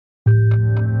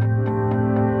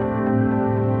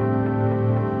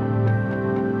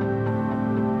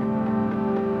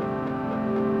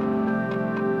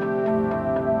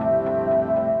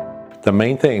the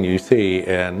main thing you see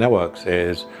in networks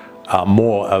is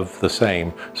more of the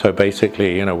same. So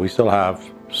basically, we still have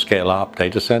scale-up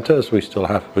data centers. We still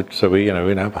have, so we have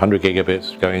 100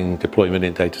 gigabits going deployment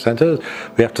in data centers.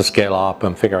 We have to scale up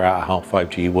and figure out how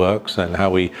 5G works and how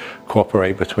we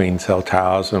cooperate between cell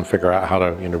towers and figure out how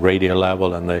to, radio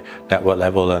level and the network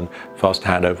level and fast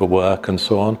handover work and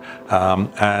so on.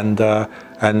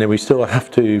 And then we still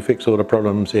have to fix all the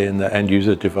problems in the end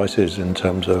user devices in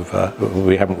terms of,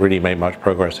 we haven't really made much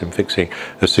progress in fixing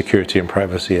the security and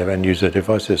privacy of end user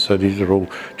devices. So these are all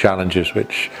challenges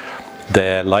which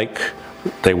they're like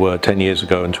they were 10 years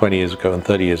ago and 20 years ago and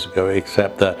 30 years ago,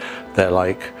 except that they're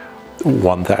like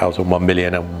 1,000, 1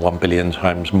 million and 1 billion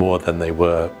times more than they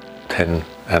were 10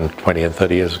 and 20 and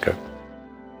 30 years ago.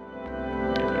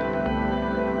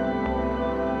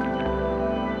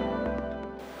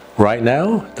 Right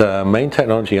now, the main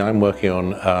technology I'm working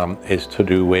on is to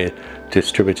do with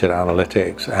distributed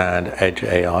analytics and edge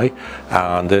AI.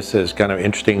 And this is kind of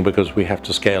interesting because we have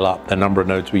to scale up the number of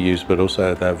nodes we use, but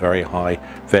also the very high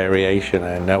variation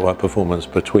in network performance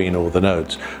between all the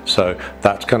nodes. So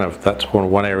that's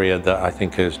one area that I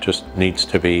think just needs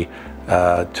to be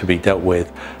dealt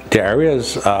with. The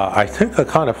areas I think are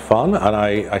kind of fun, and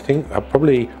I think I've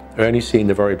probably only seen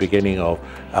the very beginning of.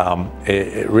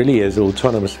 It really is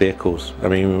autonomous vehicles. I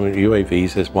mean,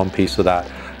 UAVs is one piece of that,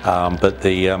 but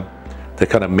the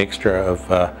kind of mixture of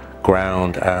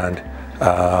ground and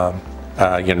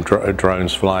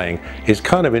drones flying is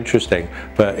kind of interesting,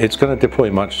 but it's going to deploy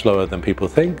much slower than people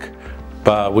think.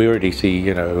 But we already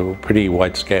see, pretty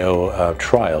wide-scale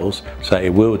trials, so it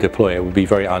will deploy. It will be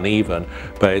very uneven,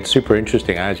 but it's super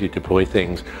interesting as you deploy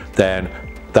things. Then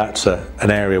that's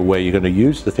an area where you're going to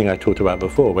use the thing I talked about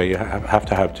before, where you have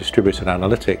to have distributed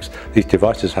analytics. These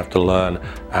devices have to learn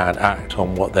and act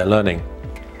on what they're learning.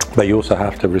 But you also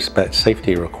have to respect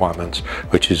safety requirements,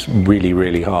 which is really,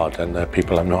 really hard, and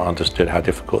people have not understood how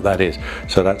difficult that is.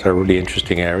 So that's a really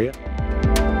interesting area.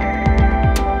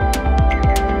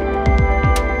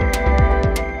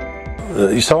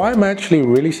 So I'm actually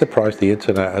really surprised the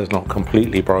internet has not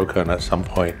completely broken at some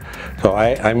point. So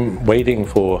I'm waiting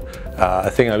for, I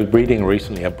think I was reading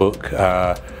recently a book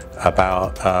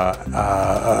about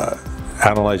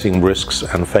analyzing risks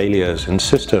and failures in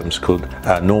systems called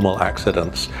Normal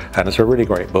Accidents. And it's a really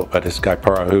great book by this guy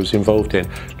Perot, who's involved in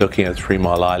looking at 3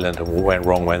 Mile Island and what went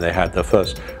wrong when they had the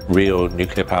first real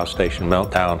nuclear power station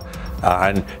meltdown.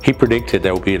 And he predicted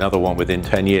there will be another one within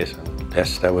 10 years.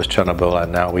 Yes, there was Chernobyl,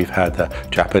 and now we've had the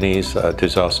Japanese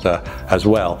disaster as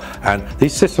well. And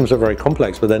these systems are very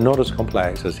complex, but they're not as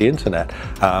complex as the internet.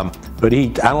 But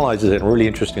he analyzes it in really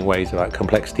interesting ways about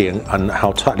complexity and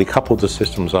how tightly coupled the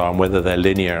systems are and whether they're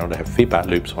linear or they have feedback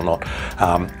loops or not.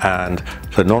 And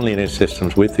so nonlinear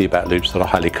systems with feedback loops that are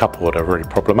highly coupled are very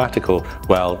problematical.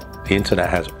 Well, the internet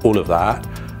has all of that.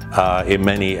 In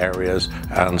many areas,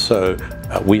 and so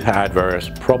we've had various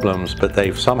problems, but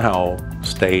they've somehow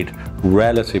stayed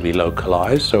relatively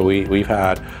localized. So we've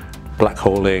had black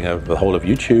holing of the whole of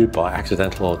YouTube by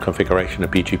accidental configuration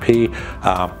of BGP.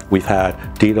 We've had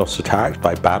DDoS attacks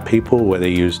by bad people where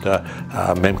they used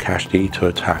memcached to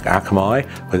attack Akamai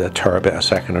with a terabit a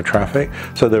second of traffic.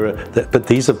 So but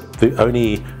these are the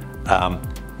only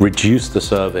reduce the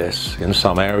service in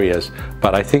some areas,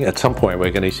 but I think at some point we're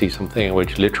going to see something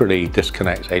which literally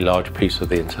disconnects a large piece of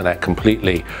the internet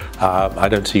completely. I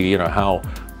don't see, how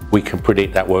we can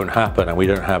predict that won't happen, and we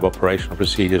don't have operational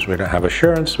procedures, we don't have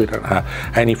assurance, we don't have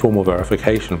any form of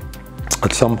verification.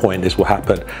 At some point this will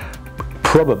happen,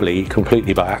 probably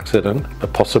completely by accident,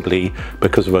 but possibly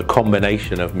because of a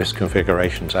combination of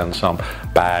misconfigurations and some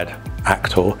bad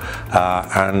actor.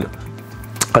 And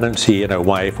I don't see,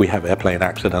 why if we have airplane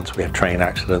accidents, we have train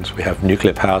accidents, we have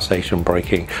nuclear power station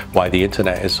breaking, why the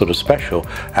internet is sort of special.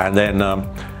 And then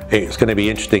it's going to be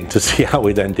interesting to see how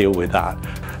we then deal with that.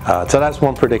 So that's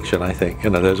one prediction, I think.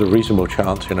 There's a reasonable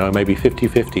chance, maybe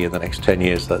 50-50 in the next 10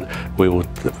 years that we will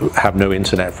have no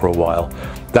internet for a while.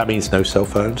 That means no cell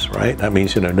phones, right? That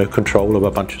means, no control of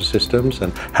a bunch of systems,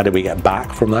 and how do we get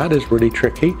back from that is really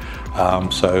tricky.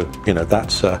 So,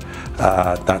 that's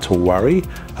a worry.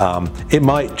 It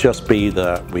might just be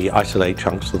that we isolate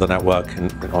chunks of the network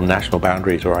on national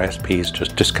boundaries, or ISPs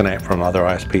just disconnect from other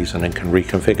ISPs and then can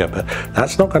reconfigure, but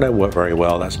that's not going to work very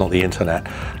well. That's not the internet.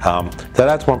 So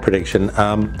that's one prediction.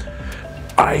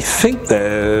 I think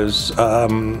there's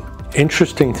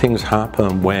interesting things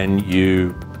happen when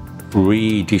you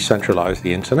re-decentralize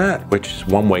the internet, which is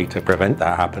one way to prevent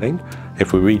that happening,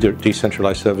 if we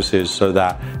decentralize services so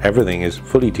that everything is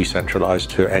fully decentralized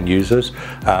to end users,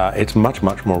 it's much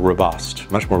more robust,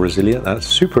 much more resilient. That's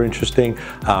super interesting.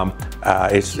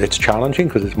 It's challenging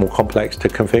because it's more complex to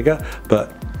configure,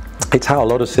 but it's how a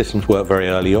lot of systems work very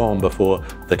early on before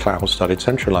the cloud started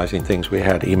centralizing things. We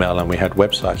had email and we had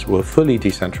websites that were fully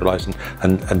decentralized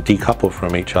and decoupled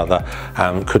from each other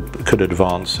and could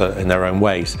advance in their own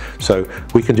ways. So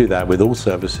we can do that with all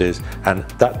services, and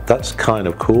that's kind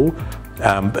of cool.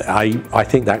 I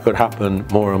think that could happen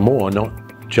more and more, not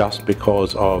just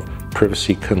because of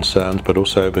privacy concerns, but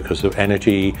also because of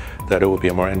energy, that it will be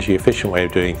a more energy efficient way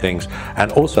of doing things,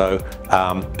 and also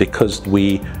because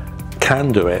we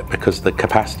can do it, because the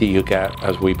capacity you get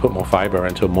as we put more fiber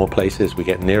into more places, we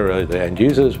get nearer the end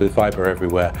users with fiber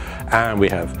everywhere, and we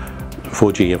have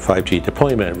 4G and 5G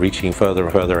deployment reaching further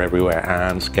and further everywhere,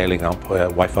 and scaling up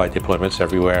Wi-Fi deployments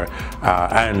everywhere,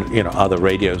 and other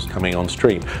radios coming on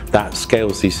stream. That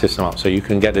scales these systems up, so you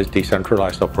can get a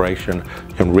decentralized operation,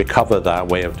 you can recover that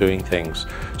way of doing things.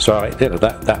 So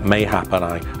that may happen.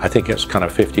 I think it's kind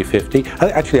of 50-50.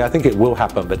 Actually, I think it will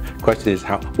happen, but the question is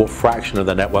what fraction of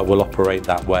the network will operate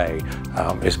that way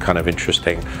is kind of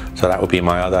interesting. So that would be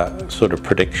my other sort of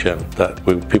prediction, that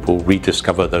people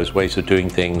rediscover those ways of doing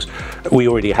things. We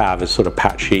already have. It's sort of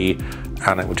patchy,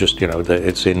 and it will just,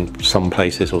 it's in some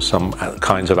places or some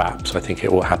kinds of apps. I think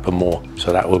it will happen more.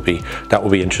 So that will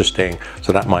be interesting.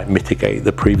 So that might mitigate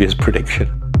the previous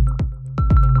prediction.